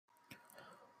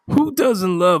Who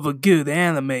doesn't love a good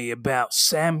anime about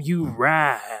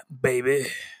samurai, baby?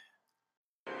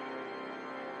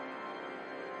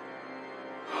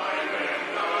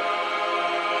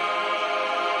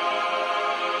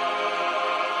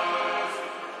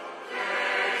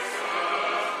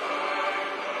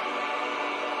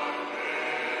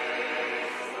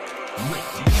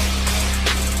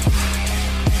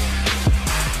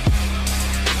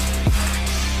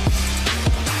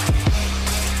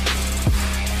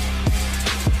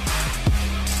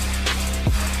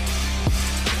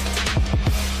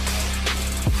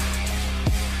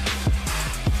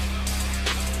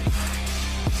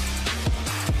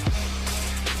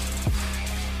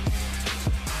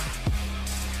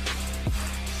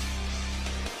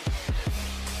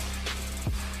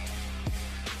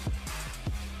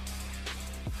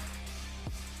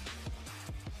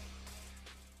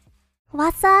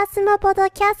 What's Up ポッド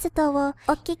キャストを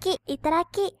お聞きいただ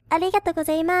きありがとうご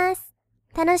ざいます。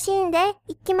楽しんで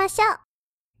いきましょう。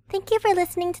Thank you for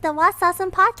listening to the What's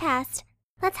Awesome podcast.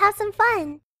 Let's have some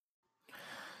fun.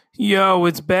 Yo,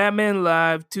 it's Batman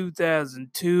Live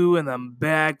 2002, and I'm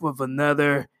back with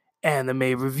another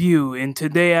anime review. And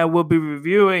today I will be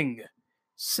reviewing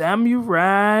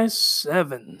Samurai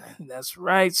 7. That's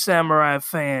right, Samurai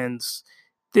fans.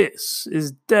 This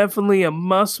is definitely a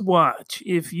must-watch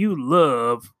if you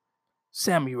love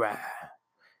samurai,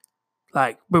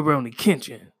 like Rurouni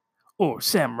Kenshin or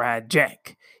Samurai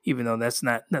Jack, even though that's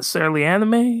not necessarily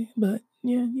anime, but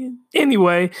yeah.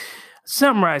 Anyway,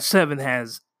 Samurai 7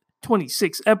 has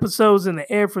 26 episodes and it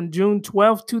aired from June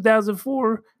 12th,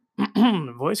 2004.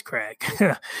 Voice crack.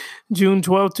 June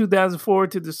 12th, 2004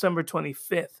 to December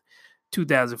 25th,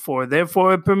 2004.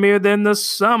 Therefore, it premiered in the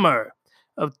summer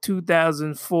of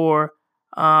 2004,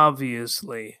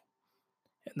 obviously.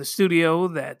 And the studio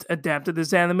that adapted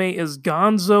this anime is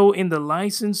Gonzo, and the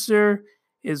licensor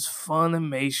is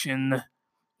Funimation,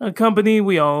 a company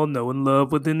we all know and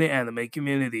love within the anime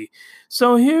community.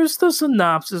 So here's the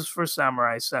synopsis for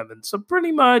Samurai 7. So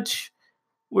pretty much,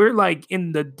 we're like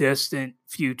in the distant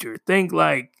future. Think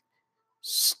like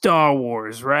Star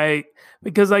Wars, right?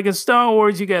 Because like in Star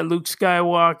Wars, you got Luke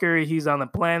Skywalker. He's on a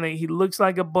planet. He looks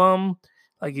like a bum.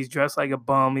 Like he's dressed like a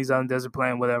bum. He's on a desert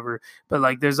planet, whatever. But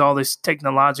like there's all this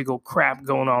technological crap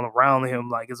going on around him.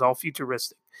 Like it's all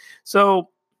futuristic. So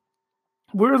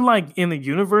we're like in a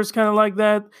universe kind of like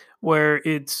that where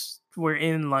we're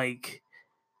in like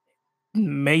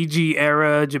Meiji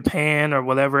era Japan or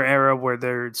whatever era where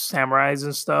there's samurais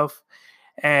and stuff.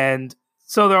 And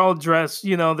so they're all dressed,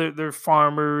 they're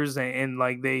farmers and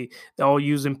like they're all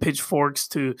using pitchforks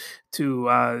to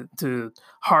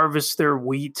harvest their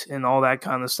wheat and all that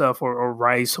kind of stuff or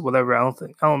rice or whatever. I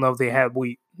don't know if they had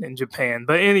wheat in Japan,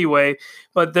 but anyway,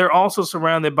 but they're also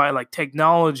surrounded by like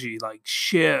technology, like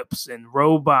ships and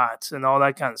robots and all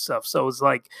that kind of stuff. So it's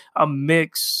like a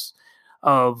mix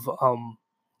of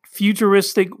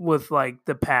futuristic with like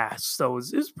the past, so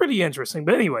it's pretty interesting.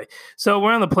 But anyway, so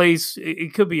we're on the place.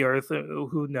 It could be Earth,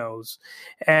 who knows?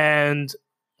 And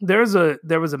there was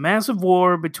a massive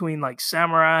war between like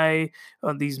samurai,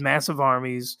 these massive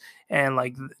armies, and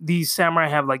like these samurai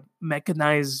have like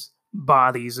mechanized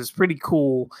bodies. It's pretty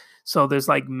cool. So there's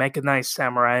like mechanized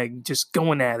samurai just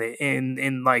going at it,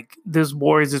 and like this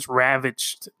war has just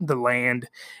ravaged the land,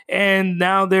 and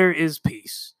now there is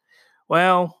peace.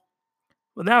 Well,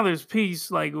 now there's peace.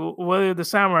 Like, what are the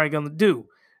samurai going to do?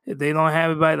 If they don't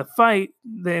have anybody to fight,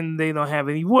 then they don't have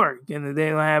any work. And if they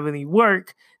don't have any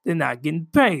work, they're not getting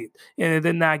paid. And if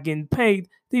they're not getting paid,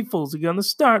 these fools are going to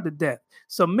starve to death.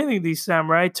 So many of these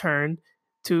samurai turn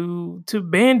to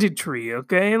banditry,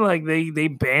 okay? Like, they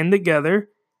band together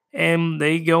and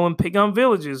they go and pick on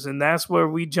villages. And that's where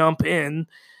we jump in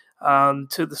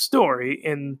to the story.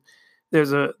 And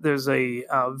there's a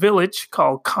village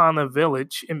called Kana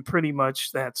Village, and pretty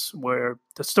much that's where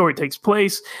the story takes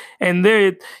place. And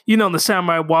there, the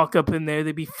samurai walk up in there,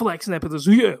 they be flexing at people.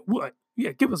 Yeah, what?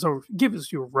 Yeah, give us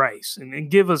your rice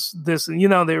and give us this. And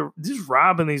they're just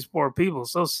robbing these poor people.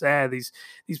 So sad. These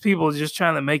people are just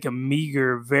trying to make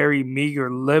a very meager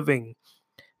living,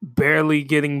 barely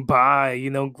getting by.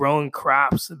 Growing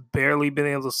crops, barely been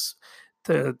able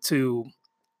to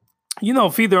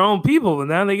feed their own people, and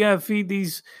now they gotta feed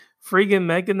these freaking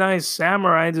mechanized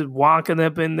samurai just walking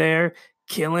up in there,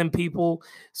 killing people,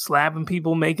 slapping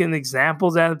people, making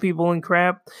examples out of people and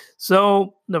crap.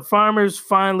 So the farmers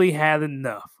finally had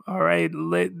enough. All right,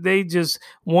 they just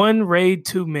one raid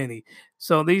too many.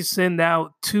 So they send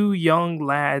out two young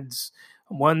lads,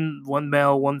 one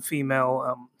male, one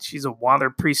female. She's a water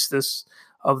priestess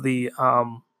of the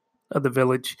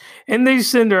village, and they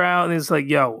send her out, and it's like,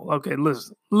 yo, okay,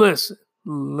 listen.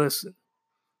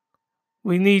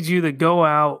 we need you to go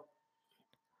out.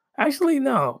 Actually,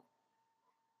 no.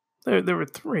 There were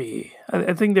three.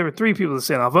 I think there were three people to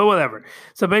send off, but whatever.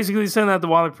 So basically, send out the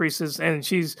Water Priestess, and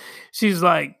she's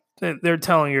like, they're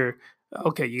telling her,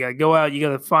 okay, you gotta go out, you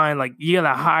gotta find, like, you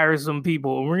gotta hire some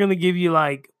people, and we're gonna give you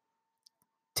like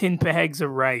 10 bags of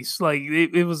rice. Like,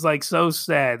 it was like so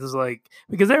sad. It's like,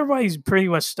 because everybody's pretty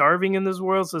much starving in this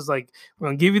world. So it's like, we're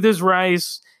gonna give you this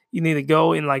rice. You need to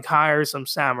go and like hire some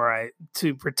samurai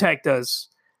to protect us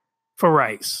for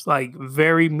rice. Like,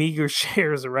 very meager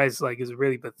shares of rice. Like, it's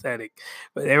really pathetic.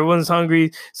 But everyone's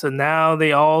hungry. So now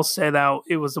they all set out.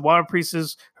 It was the Water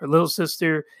Priestess, her little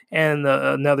sister, and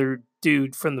another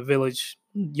dude from the village,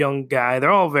 young guy. They're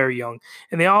all very young.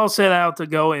 And they all set out to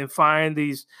go and find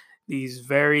these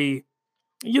very,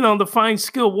 the fine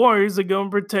skilled warriors that go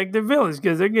and protect their village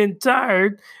because they're getting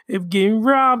tired of getting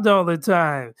robbed all the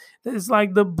time. It's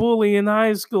like the bully in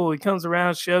high school. He comes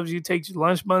around, shoves you, takes your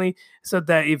lunch money, so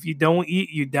that if you don't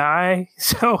eat, you die.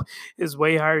 So it's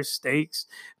way higher stakes.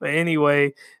 But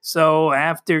anyway, so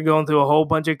after going through a whole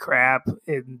bunch of crap,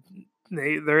 and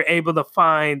they're able to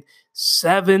find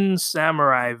 7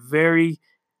 samurai, very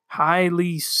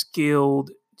highly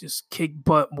skilled, just kick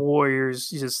butt warriors,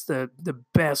 just the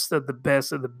best of the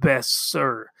best of the best,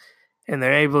 sir. And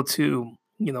they're able to,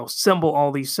 assemble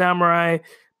all these samurai,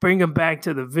 bring them back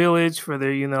to the village for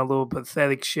their, little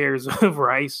pathetic shares of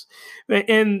rice.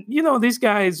 And, these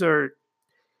guys are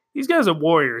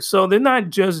warriors. So they're not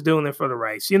just doing it for the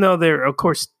rice. They're of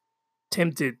course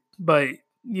tempted, but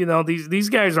these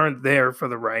guys aren't there for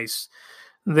the rice.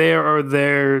 They are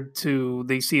there to,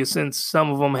 they see a sense, some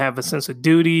of them have a sense of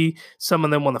duty, some of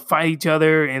them want to fight each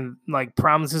other, and like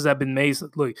promises have been made.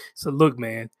 Look,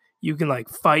 man, you can like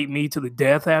fight me to the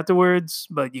death afterwards,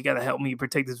 but you got to help me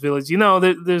protect this village.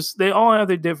 They all have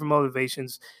their different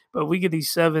motivations, but we get these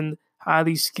 7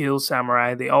 highly skilled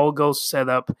samurai. They all go set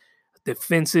up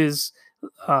defenses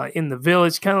in the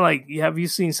village, kind of like, have you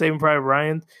seen Saving Private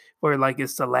Ryan? Where like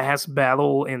it's the last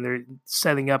battle and they're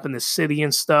setting up in the city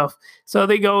and stuff. So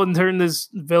they go and turn this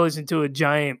village into a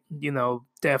giant,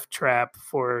 death trap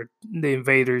for the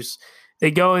invaders. They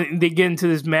go and they get into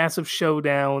this massive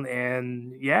showdown,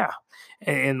 and yeah.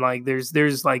 And like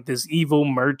there's like this evil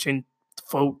merchant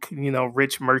folk,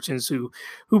 rich merchants who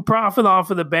profit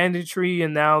off of the banditry,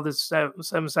 and now the 7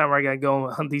 samurai gotta go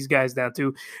and hunt these guys down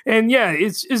too. And yeah,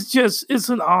 it's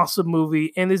an awesome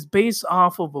movie, and it's based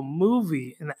off of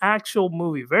an actual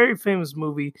movie, very famous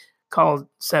movie called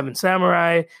 7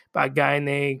 Samurai by a guy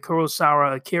named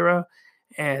Kurosawa Akira,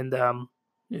 and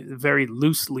very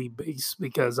loosely based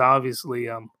because obviously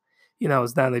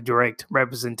it's not a direct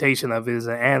representation of it as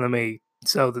an anime.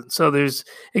 So there's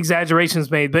exaggerations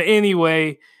made, but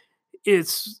anyway,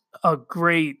 it's a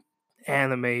great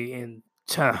anime, and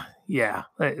yeah,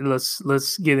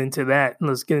 let's get into that.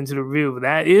 Let's get into the review.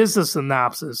 That is the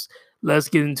synopsis. Let's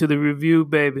get into the review,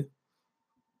 baby.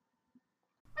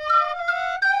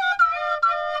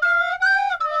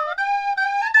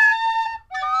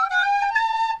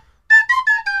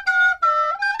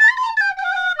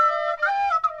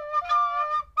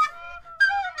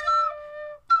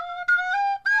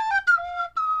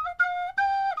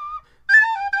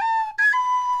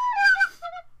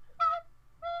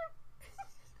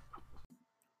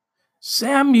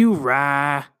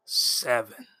 Samurai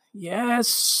 7. Yes,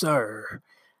 sir.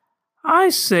 I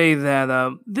say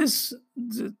that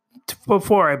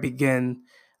before I begin,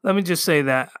 let me just say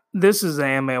that this is an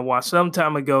anime I watched some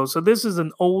time ago. So this is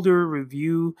an older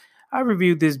review. I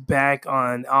reviewed this back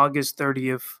on August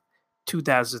 30th,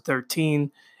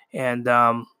 2013. And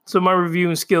so my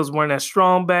reviewing skills weren't as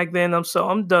strong back then.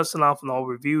 I'm dusting off an old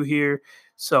review here.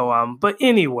 So but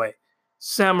anyway,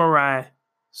 Samurai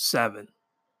 7.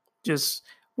 Just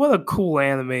what a cool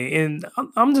anime. And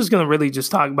I'm just going to really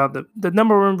just talk about the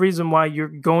number one reason why you're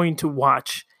going to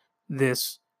watch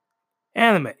this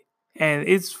anime. And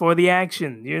it's for the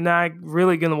action. You're not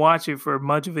really going to watch it for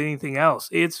much of anything else.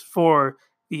 It's for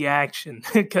the action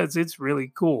because it's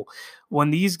really cool.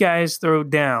 When these guys throw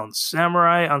down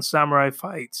samurai on samurai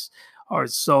fights are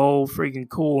so freaking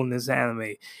cool in this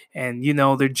anime. And,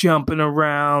 they're jumping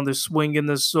around, they're swinging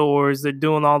the swords, they're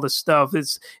doing all the stuff.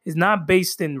 It's not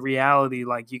based in reality.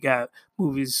 Like you got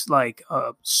movies like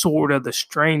Sword of the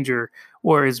Stranger,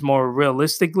 where it's more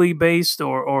realistically based,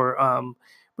 or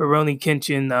Rurouni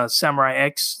Kenshin Samurai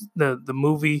X, the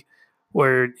movie,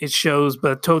 where it shows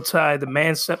Battousai, the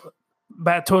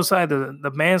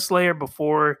manslayer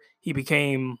before he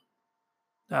became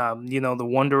the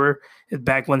Wanderer,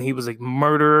 back when he was a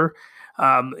murderer.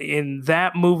 In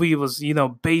that movie, it was,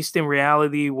 based in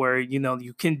reality where,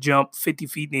 you can jump 50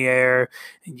 feet in the air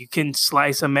and you can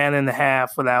slice a man in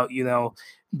half without,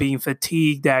 being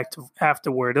fatigued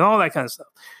afterward and all that kind of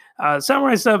stuff.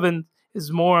 Samurai 7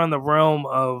 is more on the realm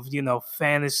of,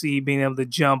 fantasy, being able to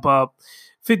jump up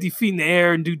 50 feet in the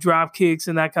air and do drop kicks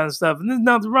and that kind of stuff. And there's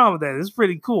nothing wrong with that. It's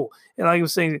pretty cool. And like I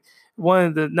was saying, one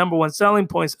of the number one selling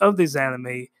points of this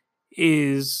anime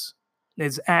is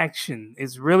its action.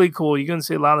 It's really cool. You're going to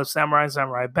see a lot of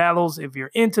samurai battles. If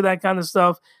you're into that kind of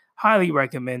stuff, highly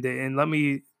recommend it. And let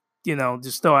me,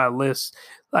 just throw out a list.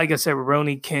 Like I said,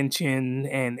 Rurouni Kenshin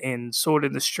and Sword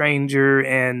of the Stranger,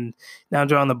 and now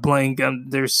drawing the blank.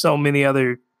 There's so many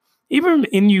other, even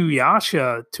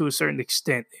Inuyasha to a certain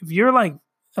extent. If you're like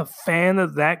a fan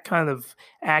of that kind of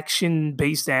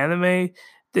action-based anime,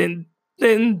 then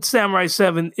Samurai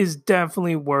 7 is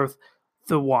definitely worth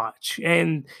the watch.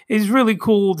 And it's really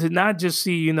cool to not just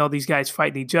see, these guys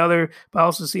fighting each other, but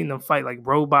also seeing them fight like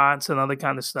robots and other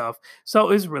kind of stuff. So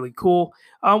it's really cool.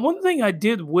 One thing I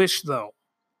did wish, though,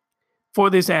 for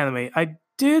this anime, I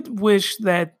did wish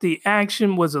that the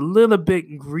action was a little bit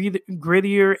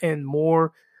grittier and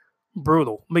more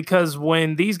brutal, because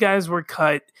when these guys were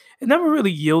cut, it never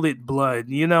really yielded blood.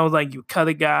 Like you cut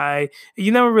a guy,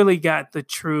 you never really got the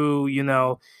true,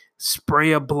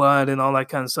 spray of blood and all that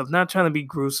kind of stuff. Not trying to be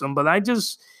gruesome, but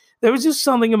there was just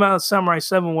something about Samurai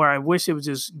 7 where I wish it was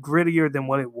just grittier than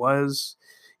what it was.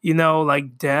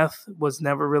 Like death was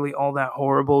never really all that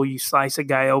horrible. You slice a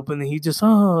guy open and he just,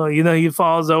 he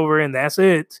falls over and that's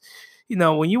it.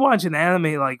 When you watch an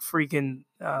anime like freaking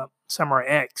Samurai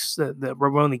X, the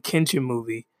Rurouni Kenshin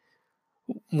movie,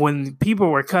 when people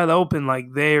were cut open,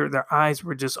 like their eyes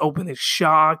were just open in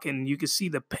shock, and you could see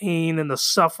the pain and the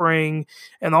suffering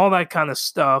and all that kind of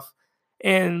stuff.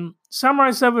 And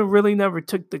Samurai 7 really never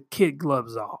took the kid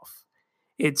gloves off.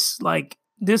 It's like,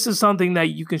 this is something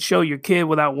that you can show your kid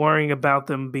without worrying about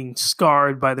them being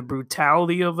scarred by the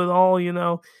brutality of it all,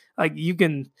 Like you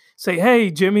can say,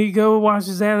 hey, Jimmy, go watch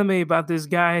this anime about this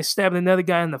guy stabbing another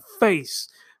guy in the face.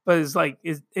 But it's like,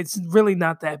 it's really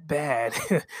not that bad.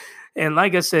 And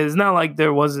like I said, it's not like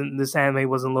this anime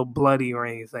wasn't a little bloody or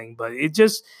anything, but it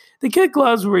just felt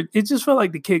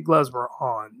like the kid gloves were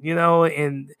on,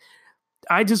 and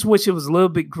I just wish it was a little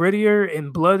bit grittier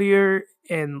and bloodier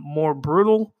and more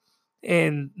brutal.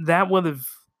 And that would have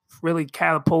really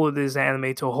catapulted this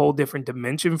anime to a whole different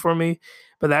dimension for me.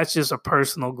 But that's just a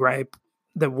personal gripe.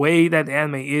 The way that the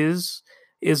anime is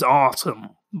awesome.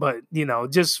 But,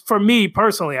 just for me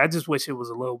personally, I just wish it was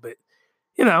a little bit,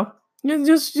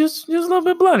 just a little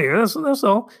bit bloodier. That's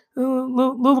all. A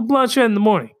little bloodshed in the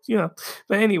morning,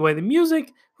 But anyway, the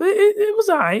music, it was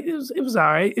all right. It was all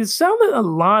right. It sounded a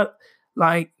lot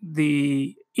like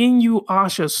the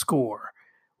Inuyasha score,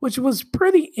 which was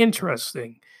pretty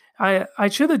interesting. I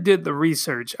should have did the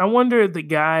research. I wonder if the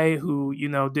guy who,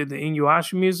 did the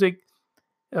Inuyasha music,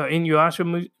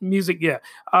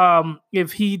 yeah.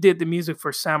 If he did the music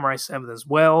for Samurai 7 as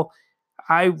well.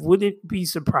 I wouldn't be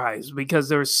surprised, because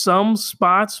there's some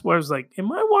spots where it's like,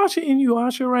 am I watching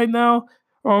Inuyasha right now,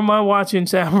 or am I watching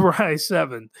Samurai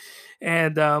 7?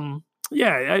 And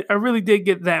I really did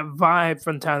get that vibe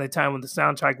from time to time when the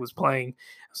soundtrack was playing.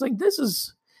 I was like,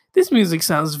 this music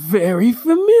sounds very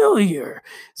familiar.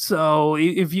 So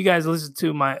if you guys listen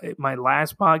to my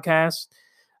last podcast,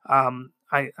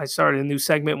 I started a new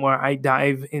segment where I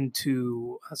dive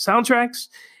into soundtracks.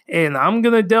 And I'm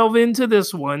going to delve into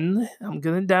this one. I'm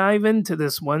going to dive into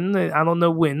this one. I don't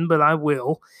know when, but I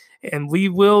will. And we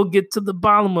will get to the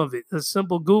bottom of it. A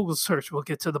simple Google search will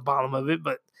get to the bottom of it.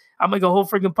 But I'll make a whole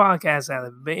freaking podcast out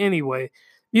of it. But anyway,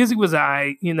 music was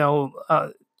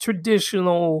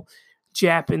traditional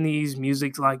Japanese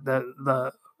music, like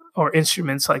or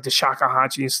instruments like the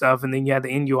shakuhachi and stuff. And then you had the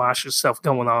Inuyasha stuff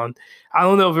going on. I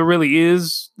don't know if it really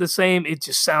is the same. It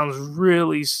just sounds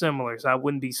really similar. So I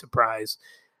wouldn't be surprised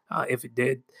if it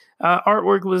did.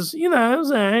 Artwork was, it was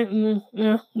all right.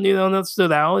 That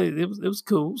stood out. It was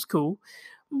cool. It was cool.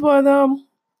 But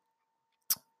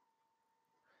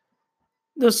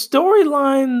the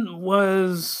storyline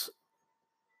was,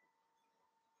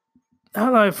 how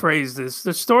do I phrase this?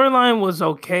 The storyline was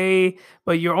okay,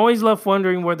 but you're always left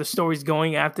wondering where the story's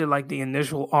going after like the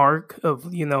initial arc of,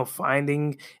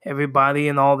 finding everybody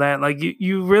and all that. Like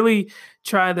you really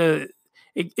try to,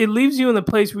 it leaves you in a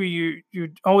place where you're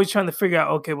always trying to figure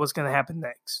out, okay, what's going to happen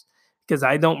next? Because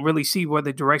I don't really see where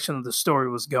the direction of the story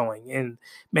was going. And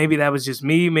maybe that was just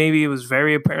me. Maybe it was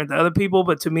very apparent to other people.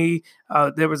 But to me,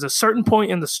 there was a certain point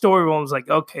in the story where I was like,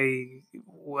 okay,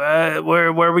 where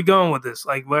are we going with this?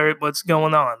 Like, what's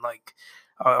going on? Like,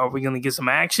 Are we going to get some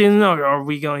action, or are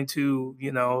we going to,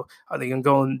 are they going to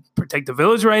go and protect the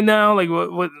village right now? Like,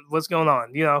 what's going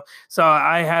on? So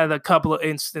I had a couple of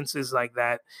instances like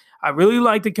that. I really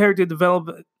like the character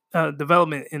development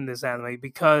in this anime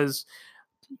because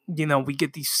we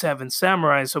get these 7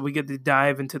 samurais, so we get to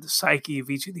dive into the psyche of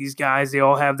each of these guys. They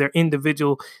all have their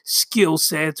individual skill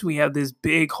sets. We have this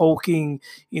big hulking,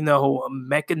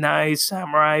 mechanized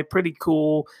samurai, pretty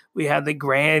cool. We have the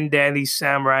granddaddy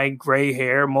samurai, gray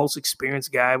hair, most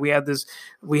experienced guy. We have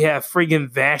friggin'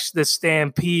 Vash the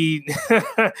Stampede.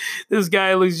 This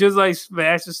guy looks just like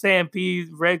Vash the Stampede,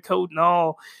 red coat and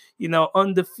all,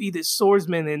 undefeated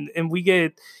swordsman, and we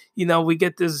get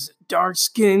this dark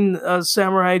skinned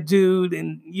samurai dude,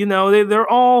 and they're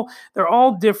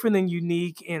all different and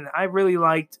unique. And I really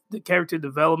liked the character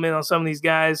development on some of these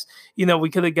guys. We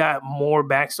could have got more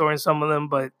backstory in some of them,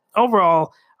 but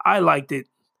overall, I liked it,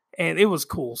 and it was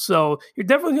cool. So you're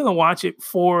definitely gonna watch it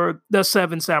for the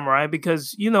 7 samurai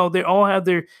because they all have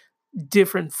their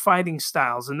different fighting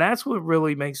styles, and that's what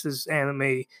really makes this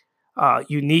anime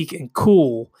unique and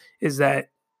cool. Is that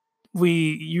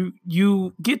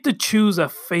you get to choose a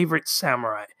favorite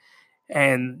samurai,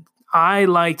 and I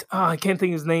liked I can't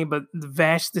think of his name, but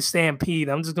Vash the Stampede.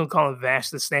 I'm just gonna call him Vash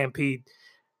the Stampede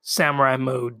samurai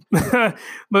mode.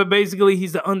 But basically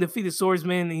he's the undefeated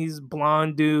swordsman. He's a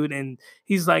blonde dude, and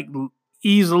he's like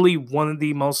easily one of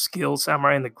the most skilled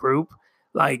samurai in the group.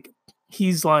 Like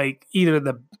he's like either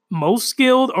the most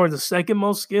skilled or the second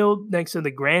most skilled next to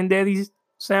the granddaddy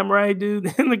samurai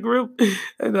dude in the group.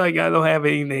 And like I don't have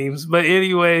any names, but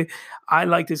anyway, I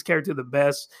like this character the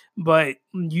best. But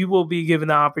you will be given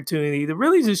the opportunity to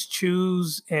really just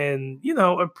choose and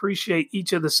appreciate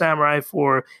each of the samurai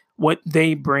for what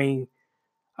they bring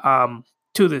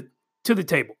to the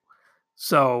table.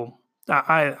 So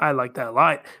I like that a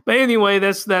lot. But anyway,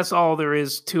 that's all there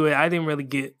is to it. I didn't really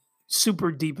get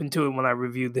super deep into it when I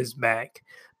reviewed this back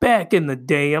in the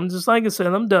day. I'm just, like I said,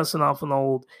 I'm dusting off an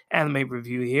old anime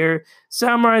review here.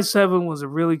 Samurai 7 was a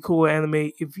really cool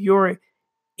anime. If you're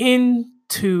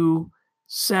into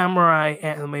samurai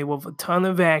anime with a ton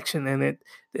of action in it,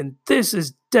 then this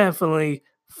is definitely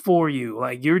for you.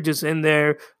 Like you're just in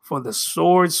there for the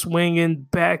sword swinging,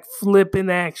 back flipping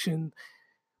action,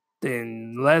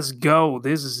 then let's go.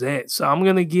 This is it. So I'm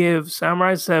going to give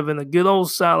Samurai 7 a good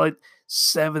old solid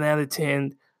 7 out of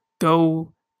 10.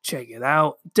 Go check it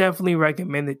out. Definitely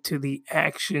recommend it to the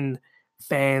action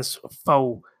fans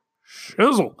for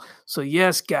shizzle. So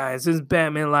yes, guys, this is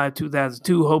Batman Live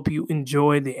 2002. Hope you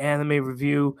enjoyed the anime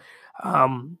review.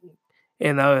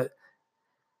 Like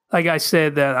I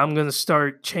said, that I'm going to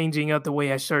start changing up the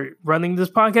way I start running this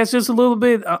podcast just a little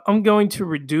bit. I'm going to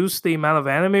reduce the amount of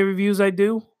anime reviews I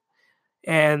do.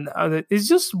 And it's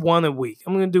just one a week.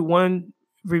 I'm going to do one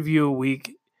review a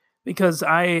week because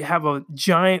I have a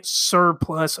giant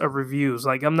surplus of reviews.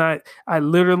 Like I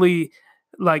literally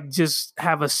like just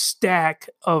have a stack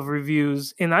of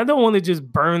reviews, and I don't want to just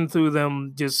burn through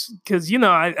them just because,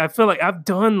 I feel like I've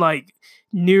done like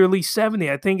nearly 70.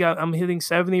 I think I'm hitting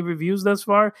 70 reviews thus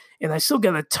far, and I still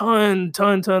got a ton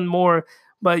more.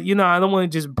 But, I don't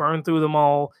want to just burn through them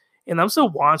all. And I'm still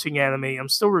watching anime. I'm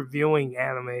still reviewing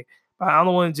anime. But I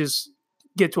don't want to just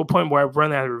get to a point where I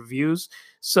run out of reviews.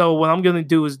 So what I'm going to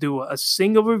do is do a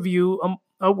single review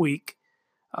a week,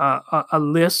 a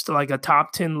list, like a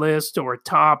top 10 list or a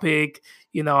topic.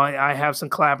 I have some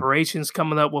collaborations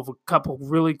coming up with a couple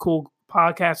really cool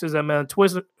podcasters I met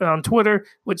on Twitter,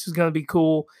 which is going to be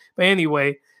cool. But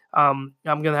anyway, I'm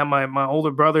going to have my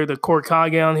older brother, the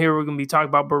Korkage, on here. We're going to be talking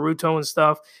about Boruto and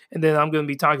stuff. And then I'm going to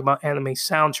be talking about anime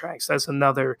soundtracks. That's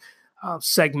another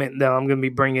segment that I'm going to be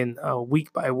bringing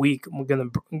week by week. We're going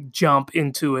to jump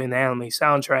into an anime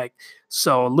soundtrack.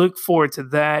 So look forward to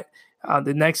that.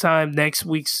 Next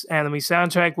week's anime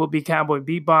soundtrack will be Cowboy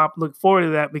Bebop. Look forward to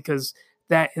that because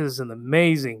that is an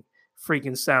amazing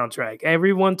freaking soundtrack.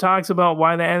 Everyone talks about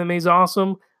why the anime is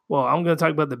awesome. Well, I'm going to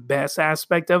talk about the best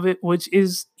aspect of it, which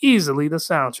is easily the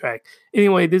soundtrack.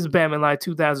 Anyway, this is Batman Live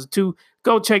 2002.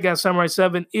 Go check out Samurai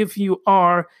 7 if you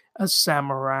are a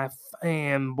samurai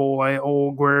fanboy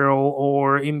or girl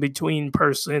or in-between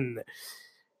person.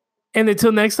 And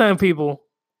until next time, people,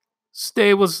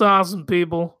 stay with awesome,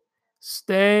 people.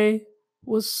 Stay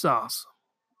with awesome.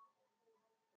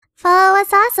 Follow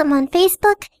us awesome on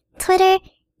Facebook, Twitter,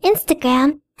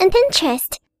 Instagram, and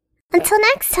Pinterest. Until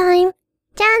next time,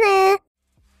 じゃあね